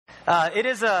It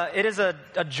is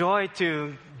a joy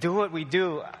to do what we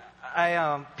do.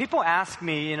 People ask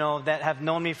me, that have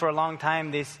known me for a long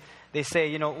time. They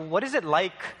say, what is it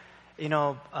like,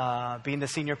 being the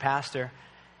senior pastor?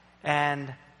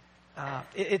 And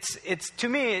it's to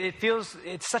me, it feels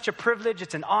it's such a privilege.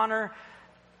 It's an honor.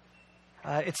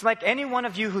 It's like any one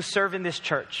of you who serve in this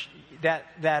church.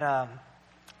 That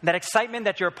excitement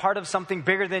that you're a part of something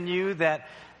bigger than you. That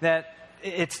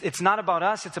it's not about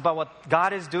us. It's about what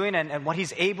God is doing and what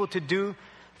He's able to do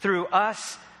through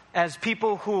us as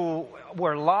people who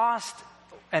were lost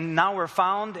and now we're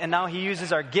found. And now He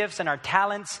uses our gifts and our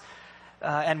talents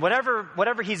and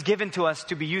whatever He's given to us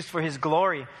to be used for His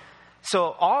glory.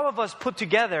 So all of us put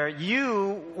together,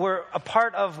 you were a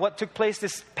part of what took place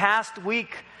this past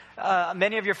week.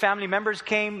 Many of your family members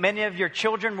came. Many of your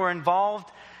children were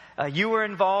involved. You were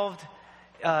involved.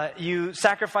 You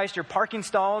sacrificed your parking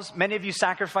stalls. Many of you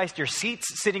sacrificed your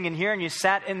seats sitting in here, and you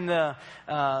sat in the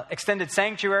extended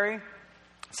sanctuary.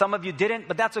 Some of you didn't,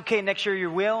 but that's okay. Next year you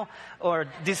will. Or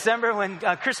December when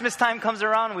Christmas time comes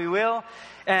around, we will.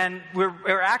 And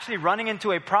we're actually running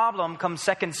into a problem come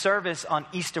second service on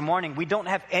Easter morning. We don't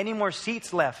have any more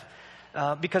seats left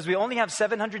because we only have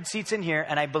 700 seats in here,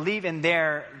 and I believe in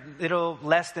there little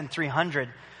less than 300.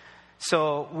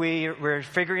 So we're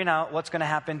figuring out what's going to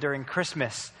happen during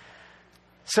Christmas.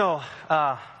 So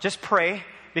just pray,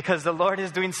 because the Lord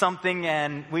is doing something,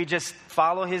 and we just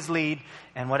follow His lead.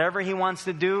 And whatever He wants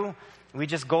to do, we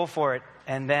just go for it.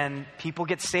 And then people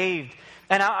get saved.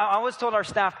 And I always told our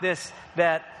staff this,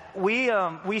 that we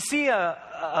see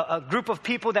a group of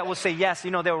people that will say yes.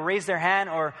 They'll raise their hand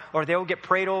or they'll get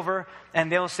prayed over,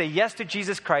 and they'll say yes to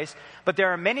Jesus Christ. But there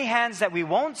are many hands that we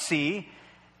won't see,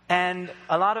 and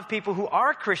a lot of people who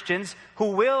are Christians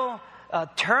who will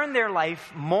turn their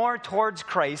life more towards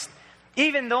Christ,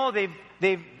 even though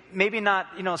they've maybe not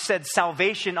said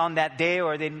salvation on that day,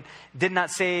 or they did not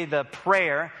say the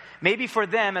prayer. Maybe for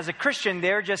them as a Christian,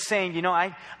 they're just saying,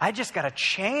 I just got to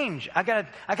change. I got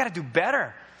to do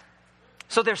better.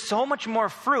 So there's so much more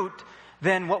fruit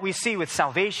than what we see with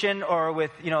salvation or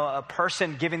with a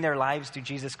person giving their lives to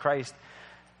Jesus Christ.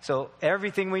 So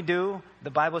everything we do, the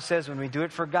Bible says when we do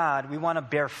it for God, we want to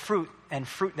bear fruit, and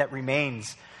fruit that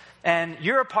remains. And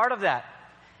you're a part of that.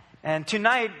 And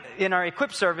tonight in our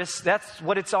equip service, that's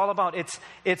what it's all about.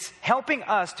 It's helping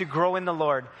us to grow in the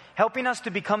Lord, helping us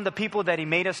to become the people that He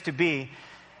made us to be.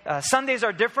 Sundays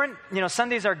are different.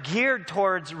 Sundays are geared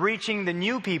towards reaching the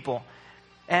new people.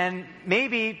 And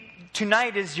maybe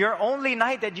tonight is your only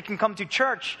night that you can come to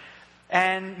church.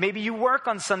 And maybe you work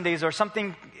on Sundays, or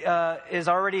something is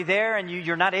already there and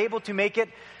you're not able to make it.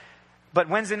 But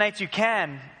Wednesday nights you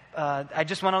can. I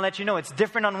just want to let you know it's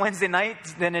different on Wednesday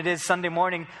nights than it is Sunday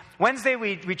morning. Wednesday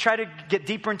we try to get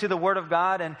deeper into the Word of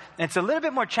God, and it's a little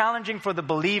bit more challenging for the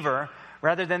believer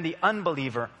rather than the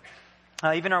unbeliever.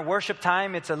 Even our worship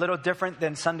time, it's a little different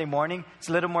than Sunday morning. It's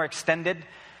a little more extended.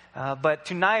 But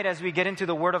tonight, as we get into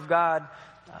the Word of God,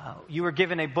 you were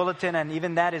given a bulletin, and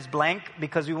even that is blank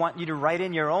because we want you to write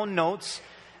in your own notes.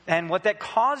 And what that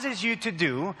causes you to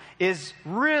do is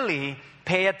really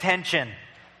pay attention.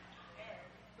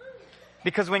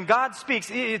 Because when God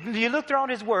speaks, you look throughout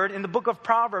His Word in the book of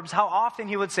Proverbs, how often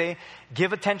He would say,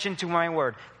 give attention to my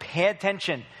word, pay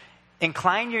attention,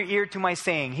 incline your ear to my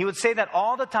saying. He would say that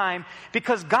all the time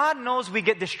because God knows we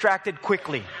get distracted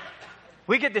quickly.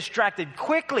 We get distracted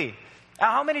quickly.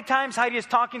 How many times Heidi is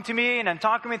talking to me and I'm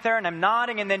talking with her and I'm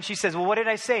nodding, and then she says, well, what did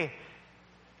I say?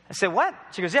 I said, what?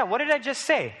 She goes, yeah, what did I just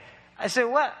say? I said,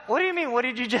 what? What do you mean? What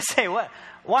did you just say? What?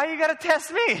 Why you got to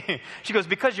test me? She goes,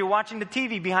 because you're watching the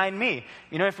TV behind me.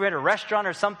 If we're at a restaurant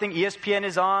or something, ESPN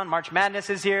is on, March Madness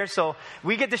is here. So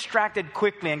we get distracted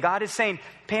quickly. And God is saying,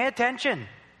 pay attention.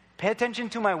 Pay attention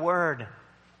to my word.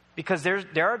 Because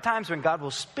there are times when God will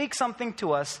speak something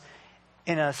to us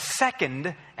in a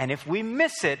second. And if we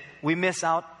miss it, we miss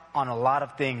out on a lot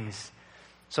of things.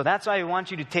 So that's why I want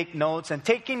you to take notes. And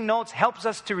taking notes helps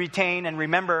us to retain and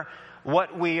remember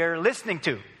what we are listening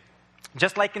to.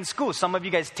 Just like in school, some of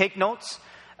you guys take notes,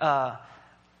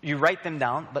 you write them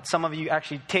down, but some of you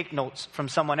actually take notes from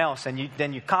someone else and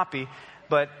then you copy.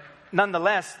 But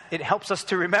nonetheless, it helps us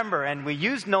to remember, and we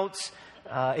use notes.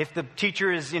 If the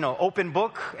teacher is, open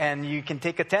book and you can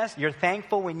take a test, you're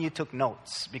thankful when you took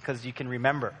notes because you can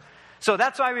remember. So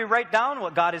that's why we write down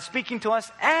what God is speaking to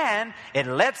us, and it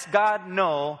lets God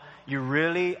know you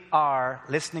really are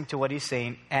listening to what He's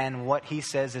saying and what He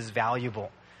says is valuable.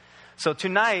 So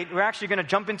tonight, we're actually going to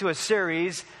jump into a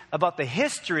series about the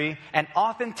history and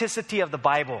authenticity of the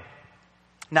Bible.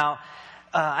 Now,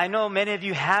 I know many of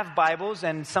you have Bibles,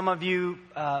 and some of you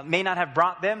may not have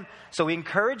brought them. So we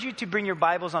encourage you to bring your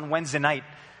Bibles on Wednesday night.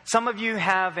 Some of you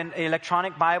have an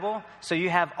electronic Bible, so you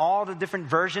have all the different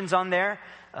versions on there.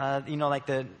 Like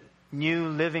the New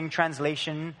Living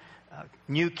Translation,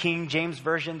 New King James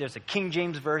Version. There's a King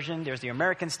James Version. There's the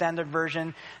American Standard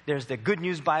Version. There's the Good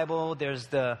News Bible. There's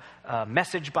the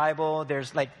Message Bible.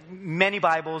 There's like many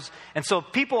Bibles. And so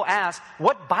people ask,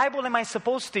 what Bible am I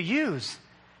supposed to use?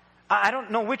 I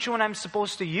don't know which one I'm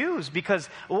supposed to use, because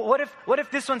what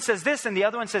if this one says this and the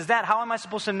other one says that? How am I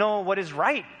supposed to know what is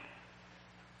right?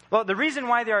 Well, the reason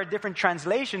why there are different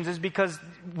translations is because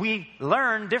we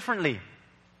learn differently.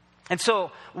 And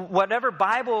so whatever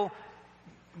Bible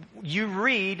you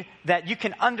read that you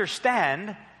can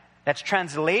understand, that's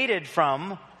translated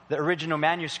from the original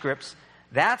manuscripts,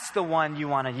 that's the one you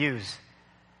want to use.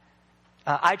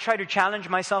 I try to challenge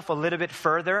myself a little bit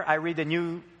further. I read the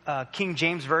New King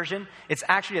James Version. It's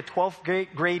actually a 12th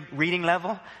grade reading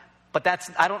level, but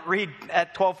I don't read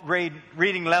at 12th grade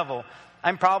reading level.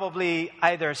 I'm probably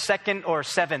either second or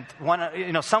seventh,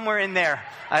 somewhere in there.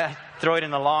 I throw it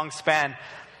in a long span.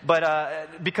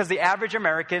 But because the average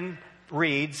American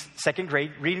reads second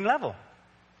grade reading level.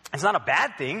 It's not a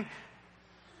bad thing.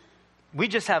 We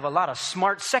just have a lot of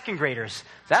smart second graders.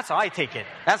 That's how I take it.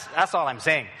 That's all I'm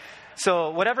saying.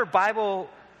 So whatever Bible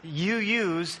you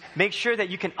use, make sure that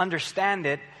you can understand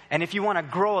it. And if you want to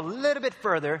grow a little bit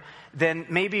further, then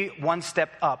maybe one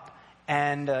step up.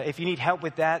 And if you need help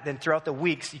with that, then throughout the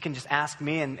weeks, you can just ask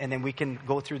me, and then we can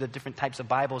go through the different types of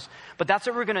Bibles. But that's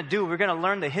what we're going to do. We're going to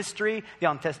learn the history, the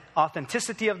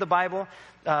authenticity of the Bible.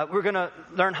 We're going to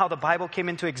learn how the Bible came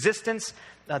into existence,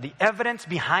 the evidence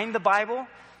behind the Bible.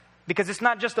 Because it's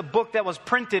not just a book that was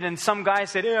printed and some guy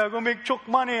said, hey, I'm going to make choke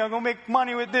money, I'm going to make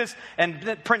money with this,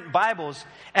 and print Bibles.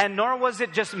 And nor was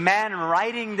it just man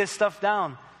writing this stuff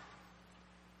down.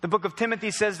 The book of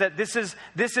Timothy says that this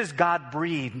is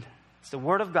God-breathed. It's the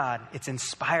Word of God. It's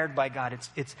inspired by God.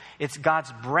 It's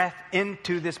God's breath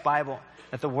into this Bible.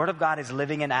 That the Word of God is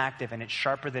living and active, and it's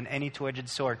sharper than any two-edged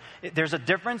sword. There's a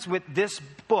difference with this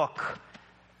book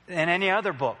than any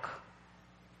other book.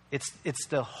 It's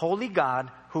the holy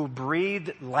God who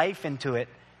breathed life into it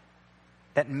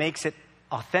that makes it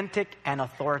authentic and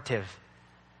authoritative.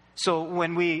 So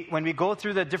when we go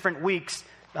through the different weeks,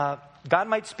 God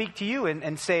might speak to you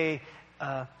and say,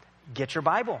 get your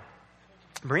Bible.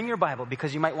 Bring your Bible,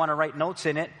 because you might want to write notes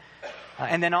in it.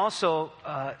 And then also,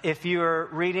 if you're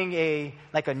reading a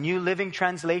New Living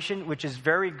Translation, which is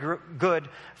very good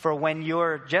for when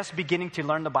you're just beginning to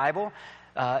learn the Bible,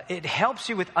 it helps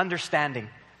you with understanding.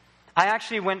 I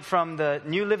actually went from the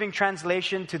New Living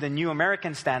Translation to the New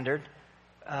American Standard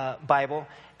Bible,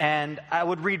 and I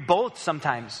would read both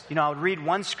sometimes. I would read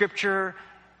one scripture,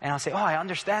 and I'll say, oh, I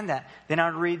understand that. Then I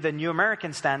would read the New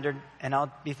American Standard, and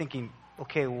I'll be thinking,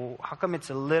 okay, well, how come it's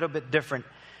a little bit different?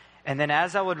 And then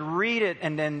as I would read it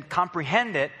and then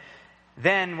comprehend it,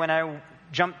 then when I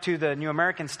jumped to the New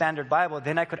American Standard Bible,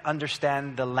 then I could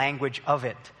understand the language of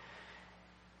it.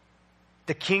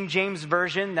 The King James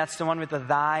Version, that's the one with the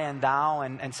thy and thou,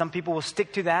 and some people will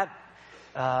stick to that,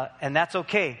 and that's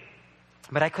okay.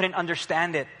 But I couldn't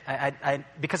understand it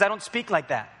because I don't speak like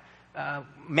that.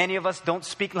 Many of us don't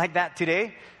speak like that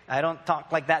today. I don't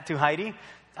talk like that to Heidi.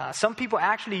 Some people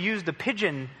actually use the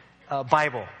Pidgin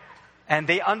Bible, and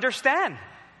they understand.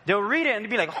 They'll read it and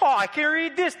be like, oh, I can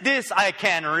read this. This I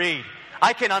can read.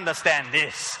 I can understand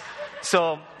this.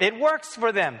 So it works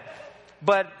for them.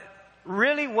 But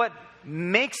really what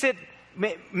makes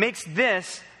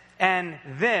this and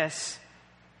this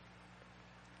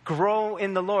grow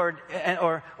in the Lord,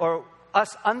 or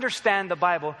us understand the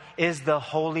Bible, is the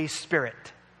Holy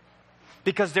Spirit.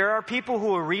 Because there are people who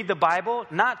will read the Bible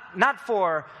not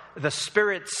for the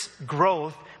Spirit's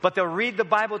growth, but they'll read the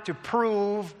Bible to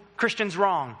prove Christians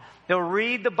wrong. They'll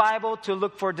read the Bible to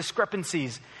look for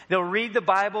discrepancies. They'll read the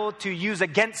Bible to use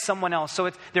against someone else. So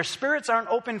their spirits aren't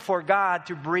open for God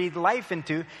to breathe life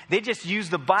into. They just use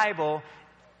the Bible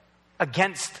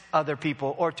against other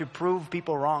people or to prove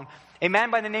people wrong. A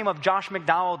man by the name of Josh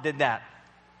McDowell did that.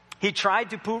 He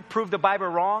tried to prove the Bible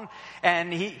wrong,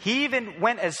 and he even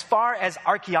went as far as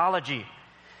archaeology.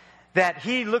 That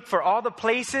he looked for all the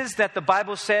places that the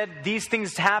Bible said these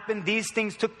things happened, these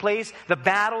things took place, the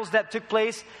battles that took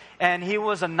place. And he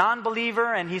was a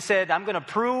non-believer, and he said, I'm going to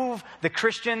prove the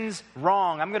Christians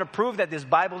wrong. I'm going to prove that this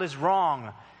Bible is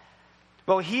wrong.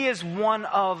 Well, he is one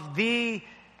of the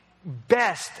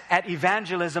best at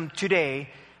evangelism today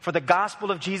for the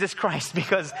gospel of Jesus Christ,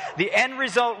 because the end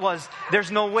result was there's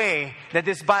no way that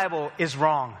this Bible is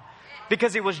wrong,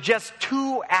 because it was just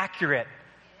too accurate.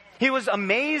 He was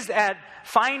amazed at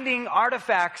finding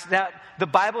artifacts that the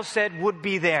Bible said would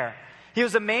be there. He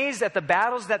was amazed at the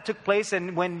battles that took place,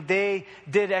 and when they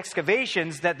did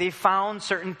excavations, that they found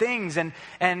certain things. And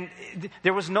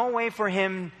there was no way for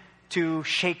him to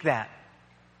shake that.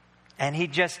 And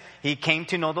he came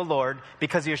to know the Lord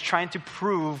because he was trying to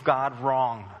prove God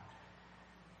wrong.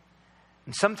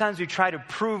 And sometimes we try to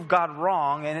prove God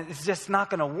wrong, and it's just not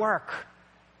going to work.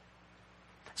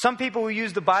 Some people who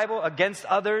use the Bible against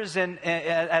others, and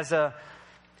as a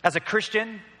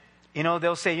Christian,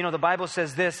 they'll say, the Bible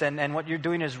says this, and what you're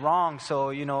doing is wrong. So,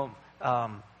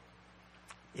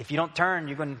 if you don't turn,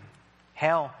 you're going to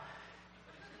hell.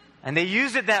 And they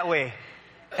use it that way.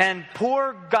 And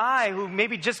poor guy who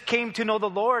maybe just came to know the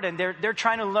Lord, and they're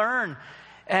trying to learn.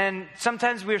 And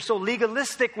sometimes we're so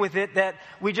legalistic with it that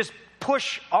we just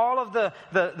push all of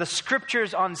the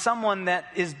scriptures on someone that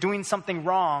is doing something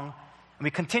wrong. And we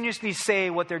continuously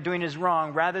say what they're doing is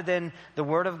wrong, rather than the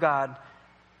Word of God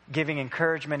giving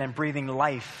encouragement and breathing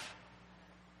life.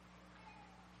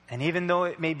 And even though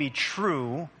it may be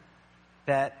true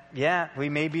that, we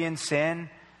may be in sin,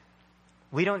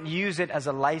 we don't use it as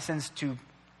a license to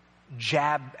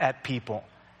jab at people.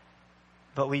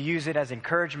 But we use it as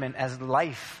encouragement, as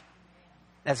life,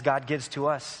 as God gives to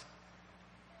us.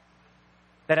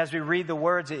 That as we read the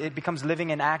words, it becomes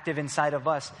living and active inside of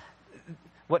us.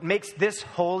 What makes this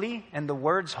holy and the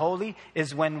words holy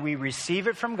is when we receive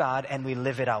it from God and we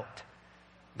live it out.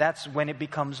 That's when it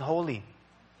becomes holy.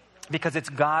 Because it's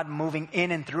God moving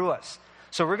in and through us.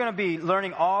 So we're going to be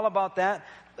learning all about that,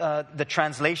 the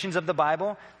translations of the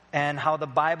Bible, and how the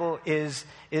Bible is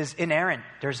inerrant.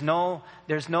 It's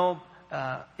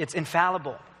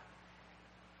infallible.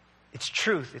 It's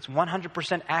truth. It's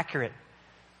 100% accurate.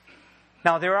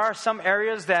 Now, there are some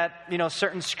areas that,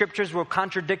 certain scriptures will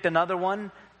contradict another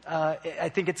one. I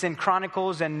think it's in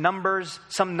Chronicles and Numbers.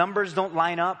 Some numbers don't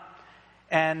line up.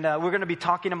 And we're going to be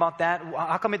talking about that.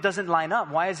 How come it doesn't line up?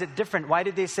 Why is it different? Why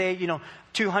did they say,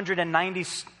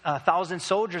 290,000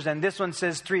 soldiers, and this one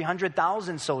says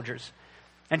 300,000 soldiers?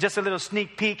 And just a little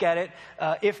sneak peek at it.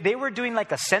 If they were doing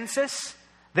like a census,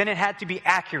 then it had to be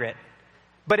accurate.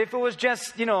 But if it was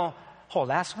just,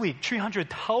 last week,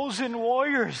 300,000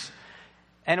 warriors,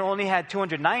 and only had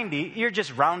 290, you're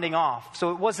just rounding off. So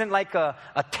it wasn't like a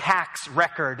tax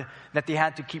record that they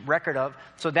had to keep record of.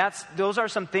 So those are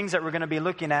some things that we're going to be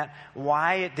looking at,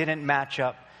 why it didn't match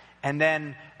up. And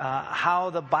then how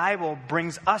the Bible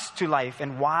brings us to life,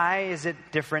 and why is it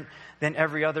different than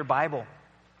every other Bible.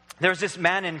 There's this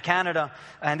man in Canada,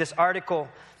 and this article,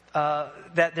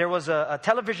 that there was a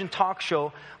television talk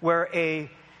show where a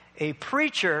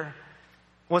preacher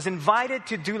was invited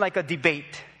to do like a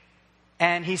debate.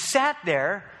 And he sat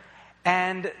there,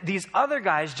 and these other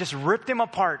guys just ripped him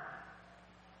apart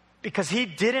because he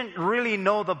didn't really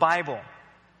know the Bible.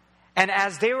 And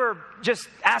as they were just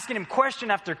asking him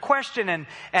question after question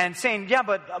and saying,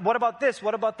 but what about this?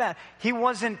 What about that? He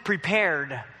wasn't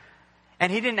prepared.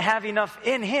 And he didn't have enough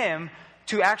in him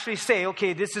to actually say,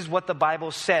 okay, this is what the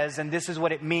Bible says, and this is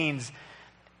what it means.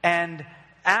 And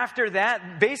after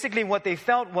that, basically what they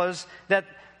felt was that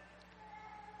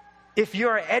if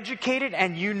you're educated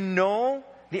and you know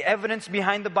the evidence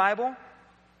behind the Bible,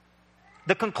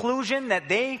 the conclusion that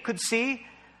they could see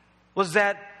was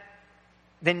that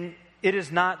then it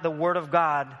is not the Word of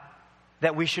God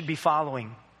that we should be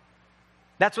following.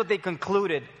 That's what they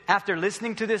concluded after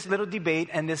listening to this little debate,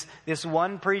 and this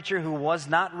one preacher who was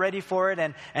not ready for it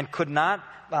and could not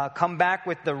come back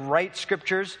with the right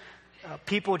scriptures.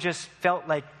 People just felt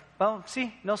like,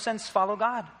 no sense, follow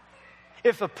God.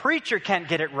 If a preacher can't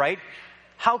get it right,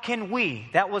 how can we?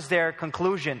 That was their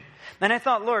conclusion. And I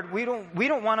thought, Lord, we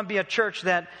don't want to be a church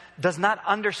that does not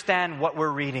understand what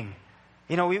we're reading.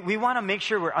 We want to make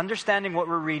sure we're understanding what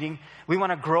we're reading. We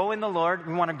want to grow in the Lord.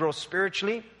 We want to grow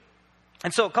spiritually.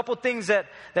 And so a couple things that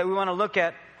we want to look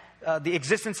at, the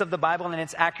existence of the Bible and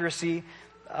its accuracy,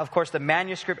 of course, the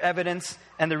manuscript evidence,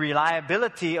 and the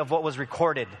reliability of what was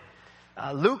recorded.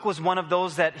 Luke was one of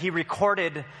those that he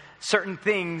recorded certain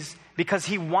things because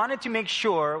he wanted to make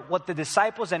sure what the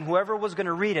disciples and whoever was going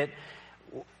to read it,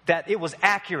 that it was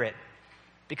accurate.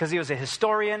 Because he was a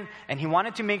historian, and he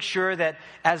wanted to make sure that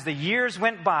as the years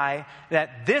went by,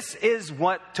 that this is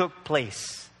what took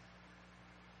place.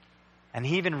 And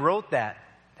he even wrote that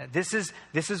this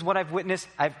is what I've witnessed.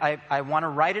 I want to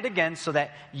write it again so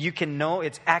that you can know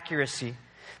its accuracy.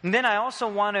 And then I also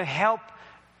want to help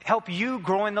you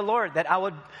grow in the Lord.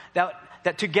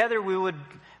 That together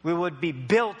we would be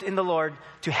built in the Lord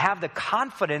to have the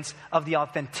confidence of the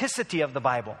authenticity of the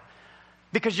Bible.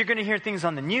 Because you're going to hear things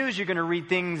on the news, you're going to read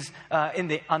things on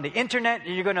the internet,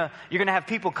 and you're going to have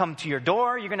people come to your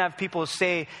door. You're going to have people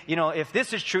say, if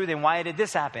this is true, then why did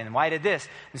this happen? Why did this?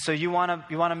 And so you want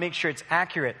to make sure it's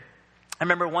accurate. I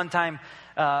remember one time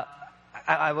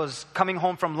I was coming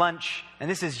home from lunch, and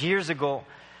this is years ago.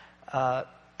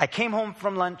 I came home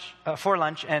from lunch for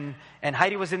lunch, and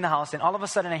Heidi was in the house, and all of a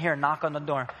sudden I hear a knock on the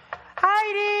door.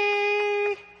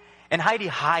 Heidi! And Heidi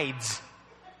hides.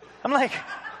 I'm like,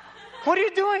 what are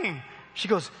you doing? She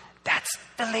goes, that's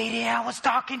the lady I was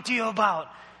talking to you about.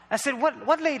 I said,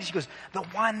 what lady? She goes, the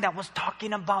one that was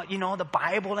talking about, the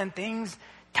Bible and things.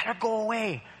 Tell her go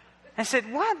away. I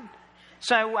said, what?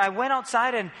 So I went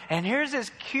outside, and here's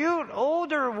this cute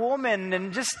older woman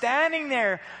and just standing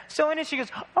there. So and she goes,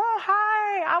 oh,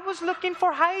 hi, I was looking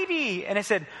for Heidi. And I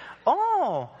said,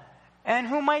 oh, and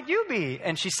who might you be?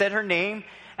 And she said her name.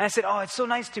 And I said, oh, it's so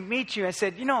nice to meet you. I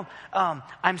said,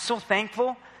 I'm so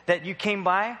thankful that you came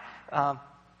by.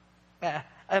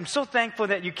 I'm so thankful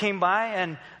that you came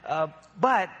by.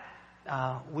 But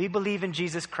we believe in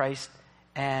Jesus Christ,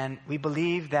 and we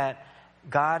believe that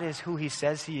God is who He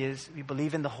says He is. We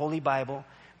believe in the Holy Bible.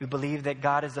 We believe that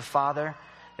God is the Father,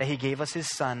 that He gave us His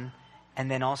Son, and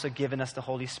then also given us the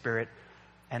Holy Spirit.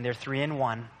 And they're 3 in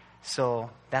 1. So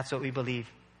that's what we believe.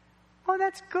 Oh,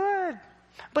 that's good.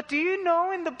 But do you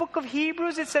know in the book of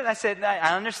Hebrews it said,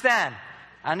 I understand.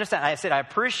 I said, I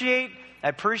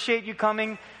appreciate you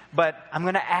coming, but I'm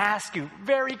going to ask you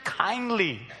very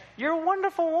kindly. You're a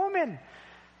wonderful woman.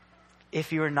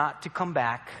 If you are not to come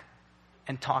back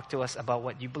and talk to us about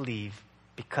what you believe,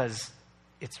 because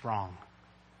it's wrong.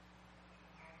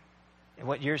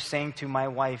 What you're saying to my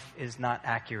wife is not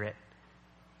accurate.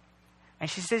 And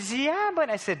she says, yeah, but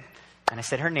I said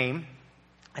her name.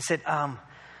 I said,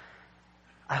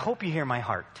 I hope you hear my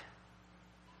heart.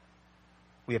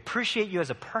 We appreciate you as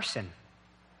a person,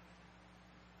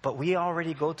 but we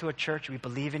already go to a church. We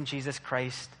believe in Jesus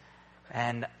Christ,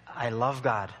 and I love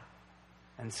God.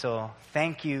 And so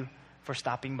thank you for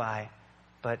stopping by,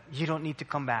 but you don't need to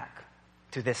come back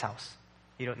to this house.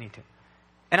 You don't need to.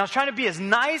 And I was trying to be as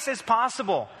nice as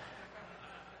possible.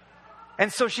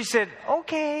 And so she said,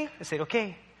 okay. I said,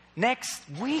 okay. Next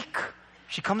week,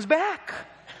 she comes back.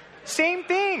 Same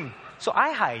thing. So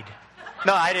I hide.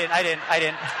 No, I didn't.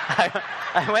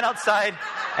 I went outside,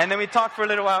 and then we talked for a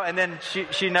little while, and then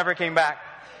she never came back.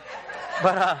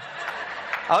 But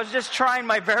I was just trying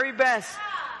my very best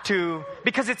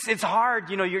because it's hard.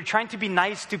 You're trying to be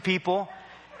nice to people,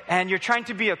 and you're trying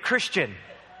to be a Christian.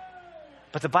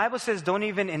 But the Bible says don't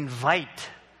even invite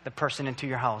the person into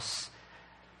your house,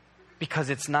 because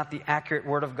it's not the accurate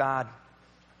Word of God.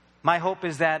 My hope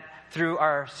is that through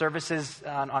our services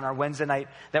on our Wednesday night,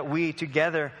 that we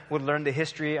together would learn the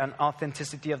history and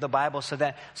authenticity of the Bible, so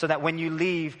that when you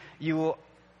leave, you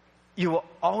will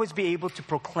always be able to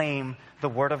proclaim the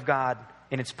Word of God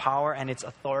in its power and its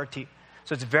authority.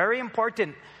 So it's very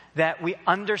important that we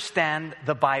understand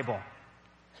the Bible.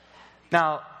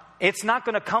 Now, it's not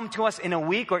going to come to us in a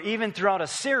week or even throughout a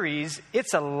series.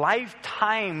 It's a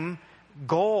lifetime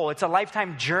goal. It's a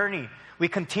lifetime journey. We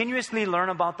continuously learn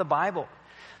about the Bible.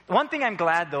 One thing I'm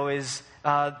glad, though, is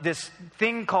this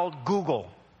thing called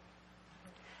Google.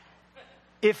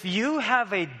 If you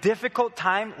have a difficult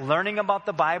time learning about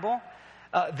the Bible,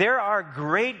 there are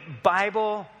great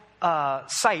Bible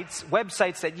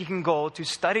websites that you can go to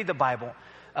study the Bible.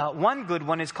 One good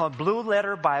one is called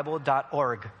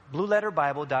blueletterbible.org.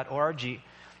 Blueletterbible.org.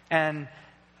 And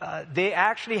they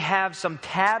actually have some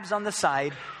tabs on the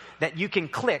side that you can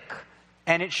click,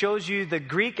 and it shows you the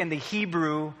Greek and the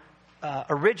Hebrew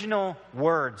original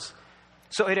words.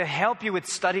 So it'll help you with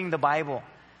studying the Bible.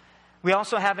 We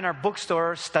also have in our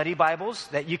bookstore study Bibles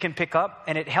that you can pick up,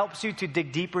 and it helps you to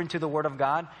dig deeper into the Word of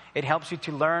God. It helps you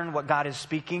to learn what God is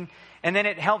speaking. And then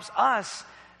it helps us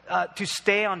to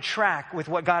stay on track with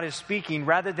what God is speaking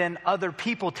rather than other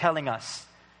people telling us.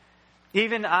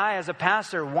 Even I, as a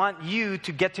pastor, want you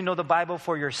to get to know the Bible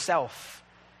for yourself.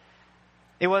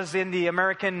 It was in the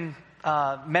American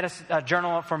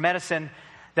Journal for Medicine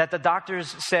that the doctors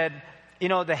said,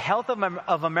 the health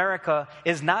of America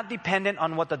is not dependent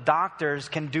on what the doctors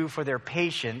can do for their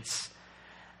patients,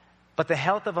 but the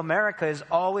health of America is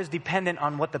always dependent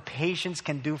on what the patients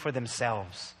can do for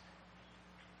themselves.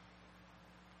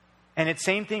 And it's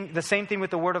the same thing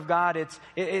with the Word of God.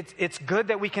 It's good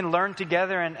that we can learn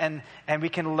together and we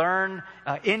can learn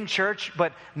in church,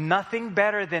 but nothing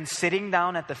better than sitting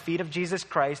down at the feet of Jesus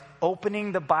Christ,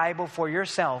 opening the Bible for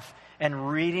yourself,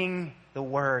 and reading the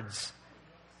words.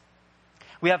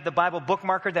 We have the Bible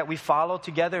bookmarker that we follow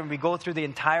together, and we go through the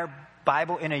entire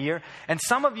Bible in a year. And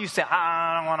some of you say,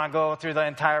 I don't want to go through the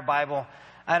entire Bible.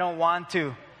 I don't want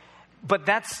to. But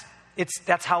that's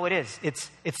how it is.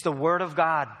 It's the Word of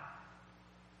God.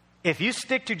 If you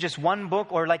stick to just one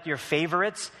book or like your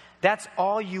favorites, that's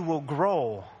all you will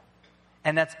grow.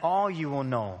 And that's all you will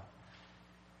know.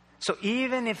 So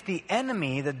even if the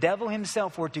enemy, the devil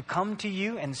himself, were to come to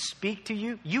you and speak to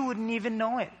you, you wouldn't even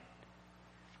know it.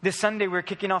 This Sunday, we're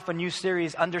kicking off a new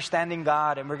series, Understanding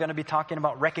God, and we're going to be talking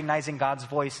about recognizing God's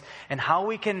voice and how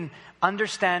we can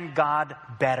understand God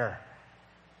better.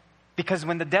 Because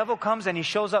when the devil comes and he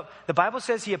shows up, the Bible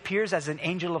says he appears as an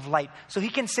angel of light. So he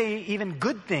can say even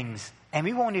good things, and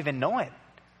we won't even know it.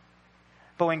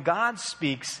 But when God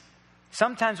speaks,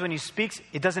 sometimes when he speaks,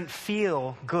 it doesn't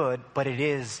feel good, but it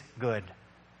is good.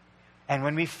 And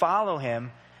when we follow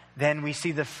him, then we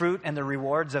see the fruit and the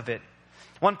rewards of it.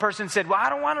 One person said, well, I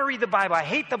don't want to read the Bible. I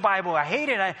hate the Bible. I hate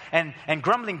it. And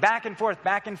grumbling back and forth.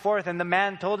 And the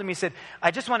man told him, he said, I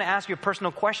just want to ask you a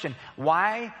personal question.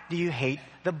 Why do you hate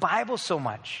the Bible so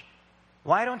much?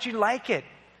 Why don't you like it?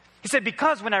 He said,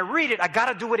 because when I read it, I got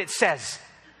to do what it says.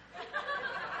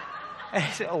 And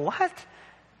he said, what?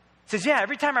 He says, yeah,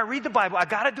 every time I read the Bible, I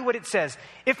got to do what it says.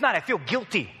 If not, I feel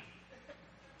guilty.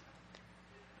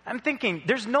 I'm thinking,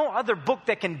 there's no other book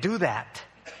that can do that.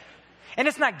 And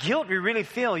it's not guilt we really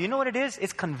feel. You know what it is?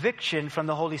 It's conviction from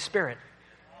the Holy Spirit.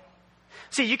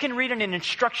 See, you can read an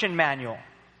instruction manual.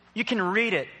 You can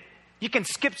read it. You can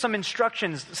skip some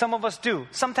instructions. Some of us do.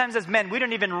 Sometimes as men, we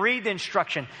don't even read the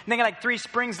instruction. And they got like 3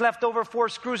 springs left over, 4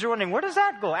 screws are running. Where does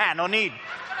that go? No need.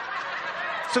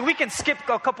 So we can skip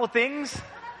a couple things,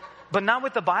 but not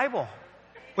with the Bible.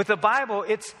 With the Bible,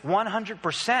 it's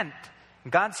 100%.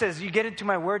 God says, you get into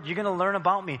my word, you're going to learn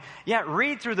about me. Yeah,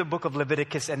 read through the book of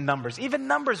Leviticus and Numbers. Even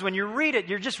Numbers, when you read it,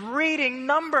 you're just reading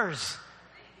numbers.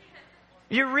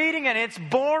 You're reading it, it's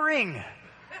boring.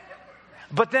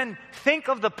 But then think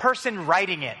of the person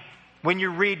writing it when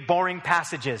you read boring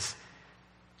passages.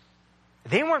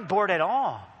 They weren't bored at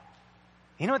all.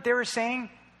 You know what they were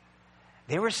saying?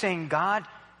 They were saying, God,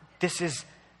 this is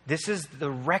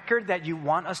the record that you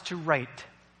want us to write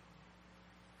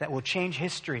that will change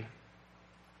history.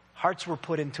 Hearts were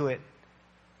put into it.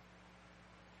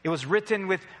 It was written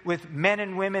with men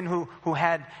and women who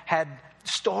had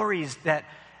stories that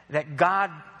God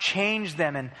changed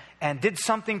them and did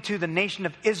something to the nation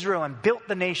of Israel and built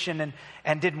the nation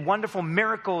and did wonderful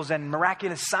miracles and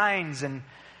miraculous signs. And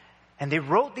they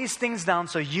wrote these things down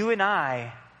so you and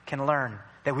I can learn,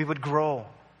 that we would grow,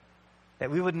 that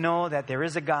we would know that there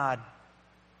is a God.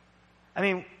 I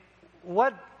mean,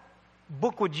 what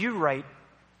book would you write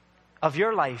of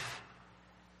your life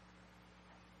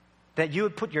that you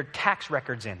would put your tax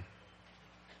records in?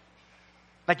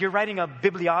 Like you're writing a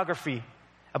bibliography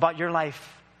about your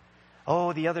life.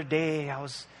 Oh, the other day I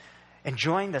was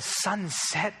enjoying the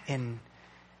sunset in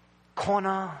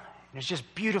Kona. And it's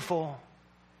just beautiful.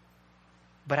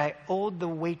 But I owed the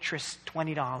waitress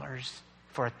 $20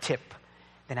 for a tip.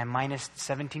 Then I minused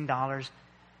 $17.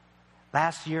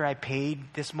 Last year I paid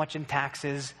this much in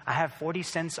taxes. I have 40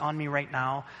 cents on me right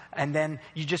now. And then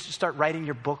you just start writing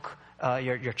your book,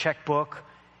 your checkbook.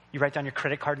 You write down your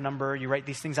credit card number. You write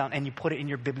these things out and you put it in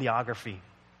your bibliography.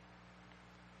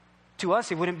 To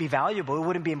us, it wouldn't be valuable. It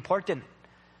wouldn't be important.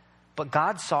 But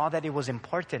God saw that it was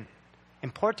important.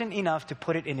 Important enough to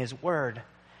put it in His Word.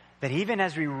 That even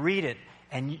as we read it,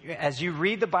 and as you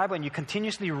read the Bible and you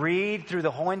continuously read through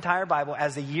the whole entire Bible,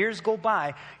 as the years go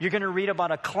by, you're going to read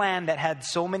about a clan that had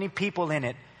so many people in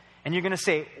it. And you're going to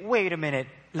say, wait a minute.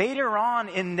 Later on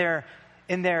in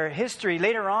their history,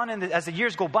 later on as the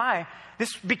years go by,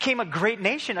 this became a great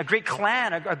nation, a great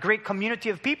clan, a great community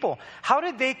of people. How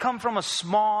did they come from a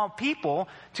small people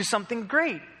to something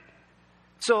great?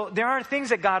 So there are things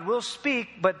that God will speak,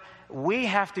 but we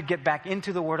have to get back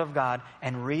into the Word of God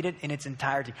and read it in its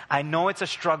entirety. I know it's a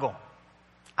struggle.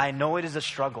 I know it is a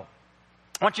struggle.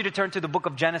 I want you to turn to the book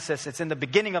of Genesis. It's in the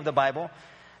beginning of the Bible.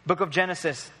 Book of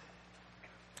Genesis,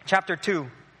 chapter 2.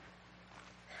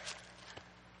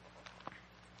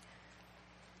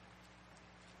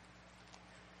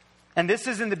 And this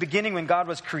is in the beginning when God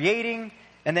was creating.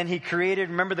 And then He created,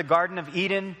 remember the Garden of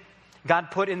Eden?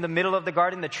 God put in the middle of the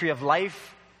garden the tree of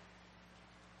life.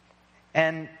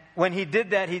 And when He did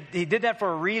that, He did that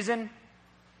for a reason.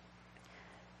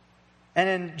 And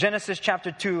in Genesis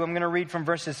chapter 2, I'm going to read from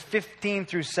verses 15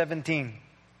 through 17.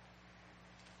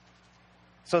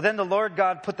 So then the Lord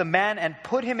God put the man and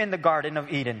put him in the Garden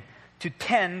of Eden to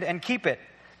tend and keep it.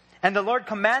 And the Lord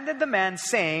commanded the man,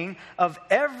 saying, of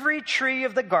every tree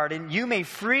of the garden you may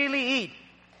freely eat,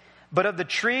 but of the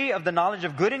tree of the knowledge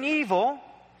of good and evil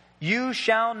you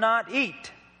shall not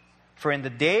eat. For in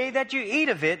the day that you eat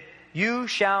of it, you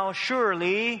shall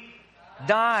surely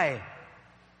die.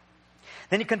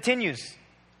 Then he continues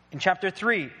in chapter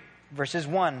 3, verses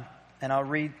 1, and I'll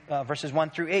read verses 1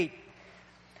 through 8.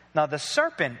 Now the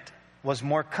serpent was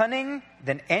more cunning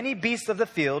than any beast of the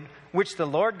field which the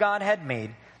Lord God had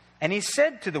made. And he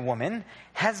said to the woman,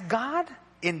 has God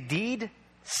indeed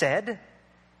said,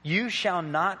 you shall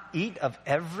not eat of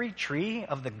every tree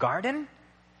of the garden?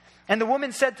 And the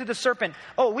woman said to the serpent,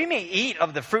 oh, we may eat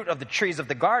of the fruit of the trees of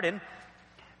the garden,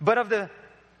 but of the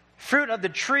fruit of the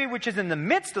tree which is in the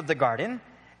midst of the garden,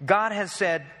 God has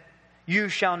said, you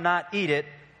shall not eat it,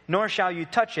 nor shall you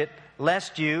touch it,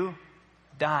 lest you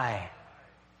die.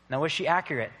 Now, was she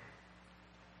accurate?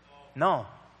 No.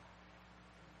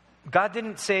 God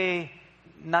didn't say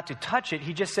not to touch it.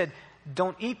 He just said,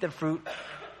 don't eat the fruit,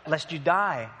 lest you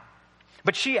die.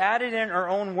 But she added in her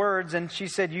own words, and she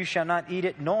said, you shall not eat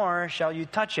it, nor shall you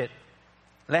touch it,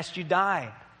 lest you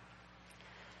die.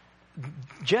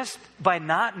 Just by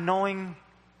not knowing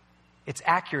its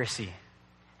accuracy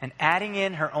and adding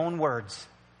in her own words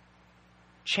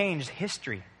changed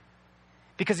history.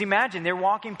 Because imagine, they're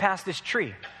walking past this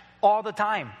tree all the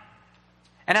time.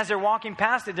 And as they're walking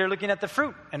past it, they're looking at the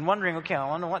fruit and wondering, okay, I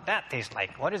wonder what that tastes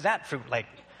like. What is that fruit like?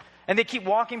 And they keep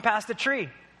walking past the tree.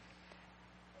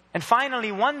 And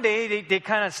finally, one day, they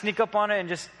kind of sneak up on it and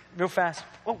just real fast,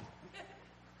 oh,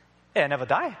 yeah, I never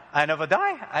die. I never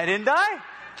die. I didn't die.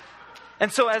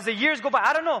 And so as the years go by,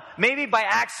 I don't know, maybe by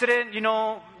accident,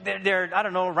 they're I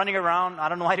don't know, running around. I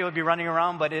don't know why they would be running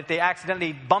around, but if they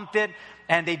accidentally bumped it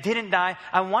and they didn't die,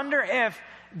 I wonder if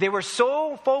they were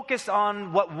so focused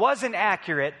on what wasn't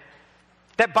accurate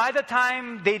that by the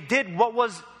time they did what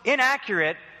was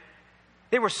inaccurate,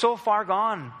 they were so far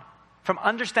gone from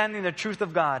understanding the truth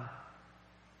of God.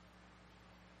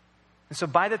 And so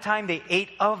by the time they ate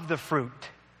of the fruit,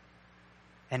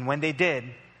 and when they did,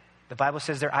 the Bible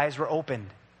says their eyes were opened.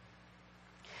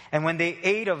 And when they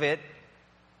ate of it,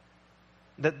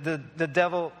 the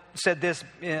devil said this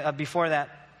before that.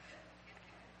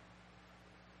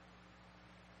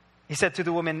 He said to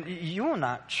the woman, you will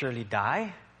not surely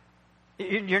die.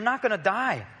 You're not going to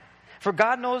die. For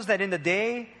God knows that in the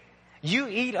day you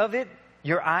eat of it,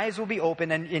 your eyes will be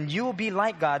open, and you will be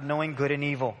like God, knowing good and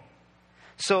evil.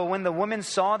 So when the woman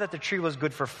saw that the tree was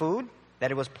good for food, that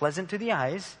it was pleasant to the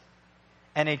eyes,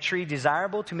 and a tree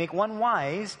desirable to make one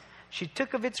wise, she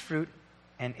took of its fruit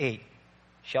and ate.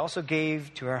 She also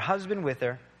gave to her husband with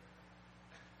her,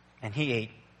 and he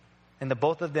ate. And the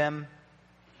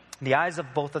eyes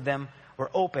of both of them were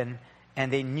open,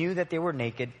 and they knew that they were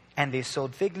naked, and they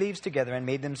sewed fig leaves together and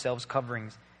made themselves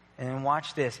coverings. And then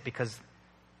watch this, because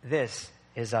this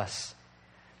is us.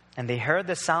 And they heard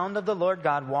the sound of the Lord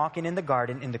God walking in the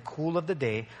garden in the cool of the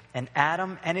day, and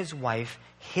Adam and his wife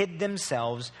hid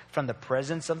themselves from the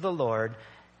presence of the Lord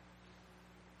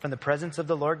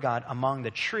God among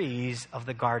the trees of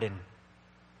the garden.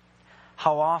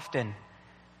 How often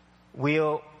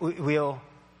we'll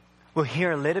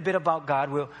hear a little bit about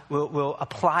God, we'll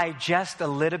apply just a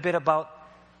little bit about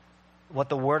what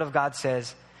the Word of God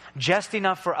says, just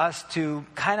enough for us to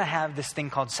kind of have this thing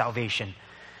called salvation.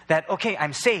 That, okay,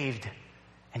 I'm saved,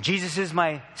 and Jesus is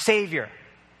my Savior.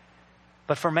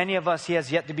 But for many of us, He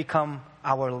has yet to become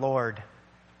our Lord.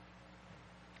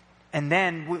 And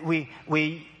then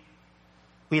we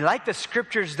like the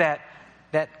scriptures that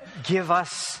give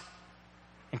us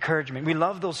encouragement. We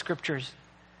love those scriptures.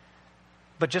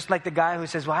 But just like the guy who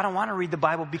says, well, I don't want to read the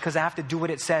Bible because I have to do what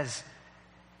it says.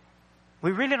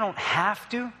 We really don't have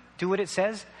to do what it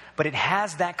says, but it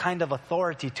has that kind of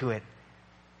authority to it.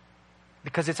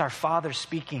 Because it's our Father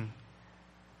speaking.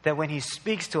 That when He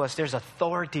speaks to us, there's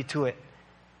authority to it.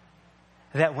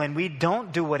 That when we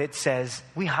don't do what it says,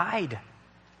 we hide.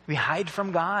 We hide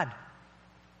from God.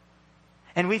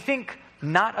 And we think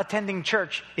not attending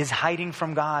church is hiding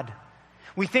from God.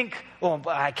 We think, oh,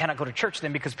 I cannot go to church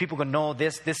then because people are going to know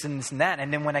this, and this, and that.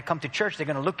 And then when I come to church, they're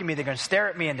going to look at me, they're going to stare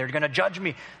at me, and they're going to judge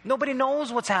me. Nobody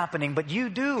knows what's happening, but you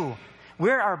do.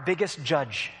 We're our biggest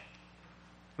judge.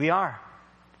 We are.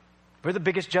 We're the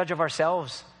biggest judge of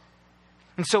ourselves.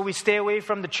 And so we stay away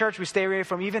from the church. We stay away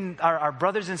from even our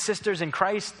brothers and sisters in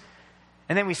Christ.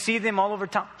 And then we see them all over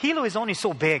town. Hilo is only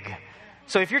so big.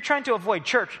 So if you're trying to avoid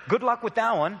church, good luck with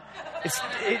that one.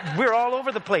 We're all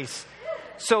over the place.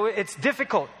 So it's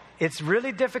difficult. It's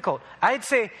really difficult. I'd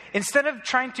say instead of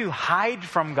trying to hide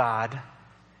from God,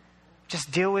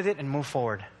 just deal with it and move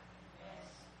forward.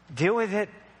 Deal with it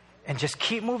and just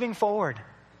keep moving forward.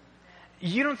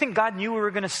 You don't think God knew we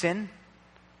were going to sin?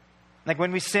 Like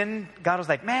when we sinned, God was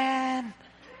like, man,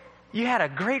 you had a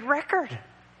great record.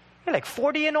 You're like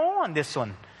 40-0 on this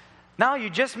one. Now you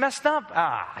just messed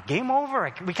up. Game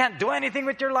over. We can't do anything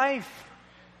with your life.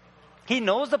 He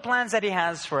knows the plans that He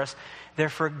has for us. They're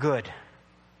for good.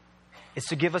 It's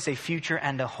to give us a future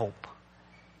and a hope.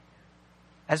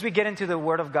 As we get into the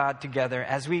Word of God together,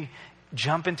 as we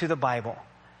jump into the Bible,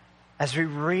 as we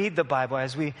read the Bible,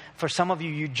 for some of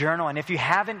you, you journal. And if you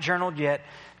haven't journaled yet,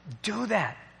 do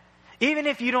that. Even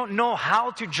if you don't know how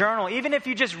to journal, even if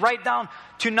you just write down,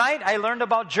 tonight I learned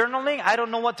about journaling, I don't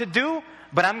know what to do,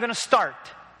 but I'm going to start.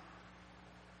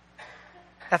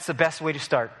 That's the best way to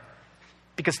start.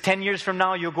 Because 10 years from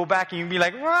now, you'll go back and you'll be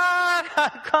like, what? How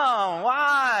come?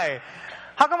 Why?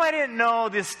 How come I didn't know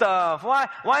this stuff?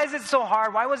 Why is it so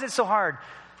hard? Why was it so hard?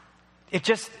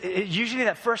 Usually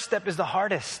that first step is the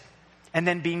hardest. And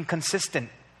then being consistent.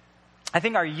 I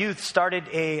think our youth started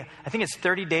I think it's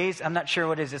 30 days. I'm not sure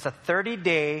what it is. It's a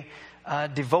 30-day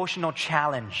devotional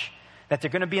challenge that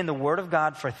they're going to be in the Word of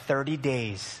God for 30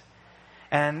 days.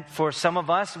 And for some of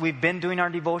us, we've been doing our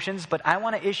devotions, but I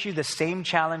want to issue the same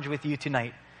challenge with you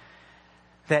tonight.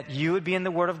 That you would be in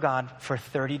the Word of God for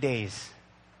 30 days.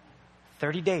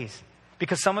 30 days.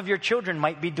 Because some of your children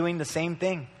might be doing the same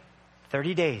thing.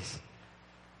 30 days.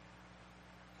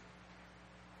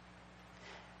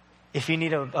 If you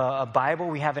need a Bible,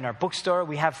 we have in our bookstore.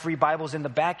 We have free Bibles in the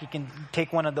back. You can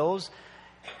take one of those.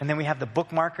 And then we have the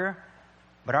bookmarker.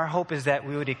 But our hope is that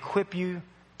we would equip you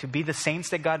to be the saints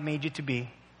that God made you to be,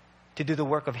 to do the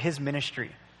work of His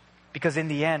ministry. Because in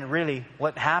the end, really,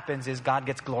 what happens is God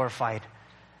gets glorified.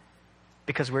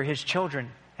 Because we're His children,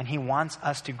 and He wants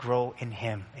us to grow in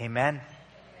Him. Amen?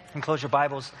 And close your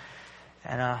Bibles.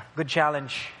 And a good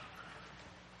challenge.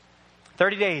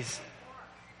 30 days.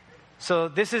 So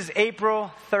this is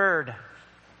April 3rd.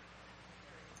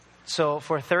 So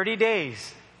for 30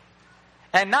 days.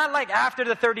 And not like after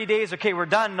the 30 days, okay, we're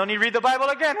done. No need to read the Bible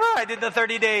again. Oh, I did the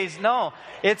 30 days. No,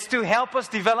 it's to help us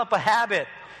develop a habit.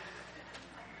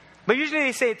 But usually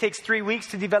they say it takes 3 weeks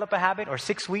to develop a habit, or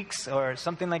 6 weeks, or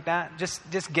something like that.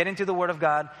 Just get into the Word of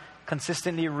God,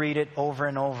 consistently read it over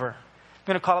and over. I'm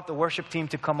going to call up the worship team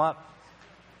to come up.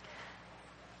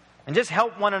 And just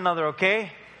help one another,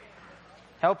 okay?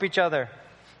 Help each other.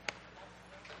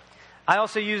 I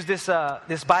also use this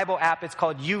Bible app. It's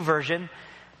called YouVersion.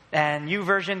 And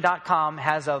YouVersion.com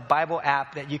has a Bible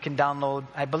app that you can download.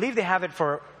 I believe they have it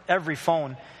for every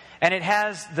phone. And it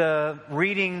has the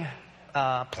reading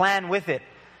plan with it.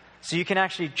 So you can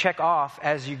actually check off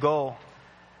as you go.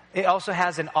 It also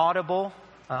has an audio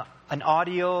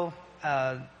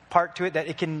part to it that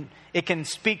it can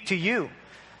speak to you.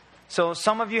 So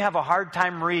some of you have a hard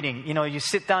time reading. You know, you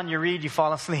sit down, you read, you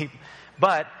fall asleep.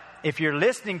 But if you're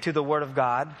listening to the Word of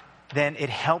God, then it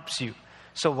helps you.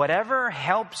 So whatever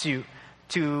helps you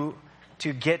to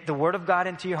get the Word of God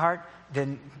into your heart,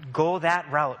 then go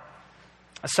that route.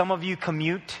 Some of you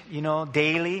commute,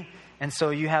 daily. And so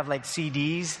you have like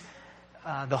CDs,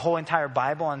 the whole entire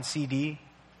Bible on CD.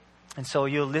 And so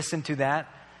you'll listen to that.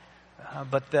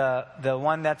 But the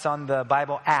one that's on the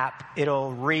Bible app,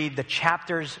 it'll read the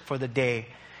chapters for the day.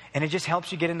 And it just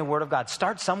helps you get in the Word of God.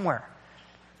 Start somewhere.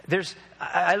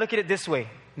 I look at it this way.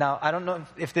 Now, I don't know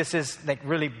if this is like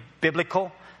really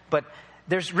biblical, but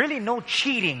there's really no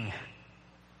cheating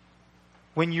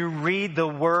when you read the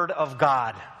Word of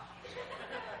God.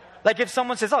 Like if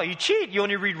someone says, oh, you cheat, you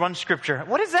only read one scripture.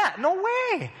 What is that? No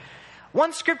way.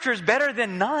 One scripture is better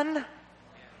than none.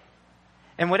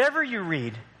 And whatever you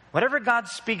read, whatever God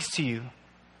speaks to you,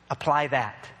 apply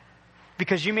that.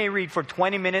 Because you may read for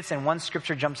 20 minutes and one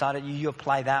scripture jumps out at you, you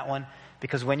apply that one.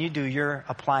 Because when you do, you're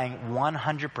applying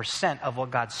 100% of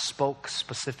what God spoke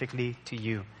specifically to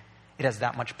you. It has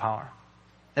that much power.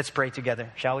 Let's pray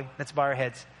together, shall we? Let's bow our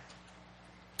heads.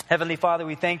 Heavenly Father,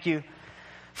 we thank you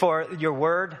for your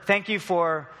word. Thank you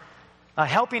for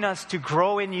helping us to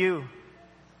grow in you.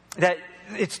 That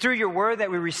it's through your word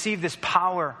that we receive this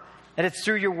power. That it's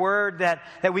through your word that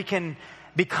we can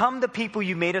become the people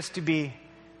you made us to be.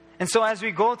 And so as we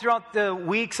go throughout the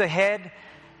weeks ahead,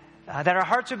 that our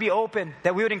hearts would be open,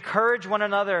 that we would encourage one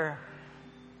another.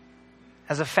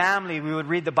 As a family, we would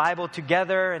read the Bible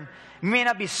together. And we may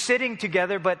not be sitting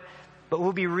together, but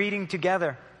we'll be reading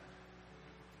together.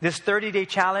 This 30-day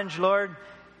challenge, Lord,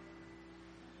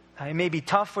 it may be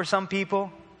tough for some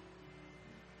people,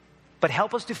 but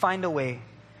help us to find a way.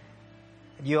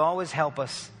 You always help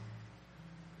us.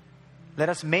 Let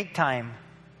us make time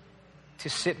to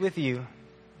sit with you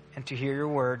and to hear your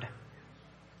word.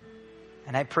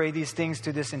 And I pray these things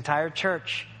to this entire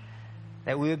church,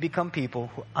 that we would become people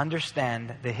who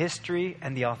understand the history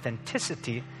and the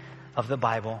authenticity of the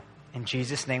Bible. In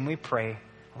Jesus' name we pray.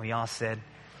 We all said,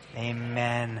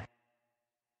 amen.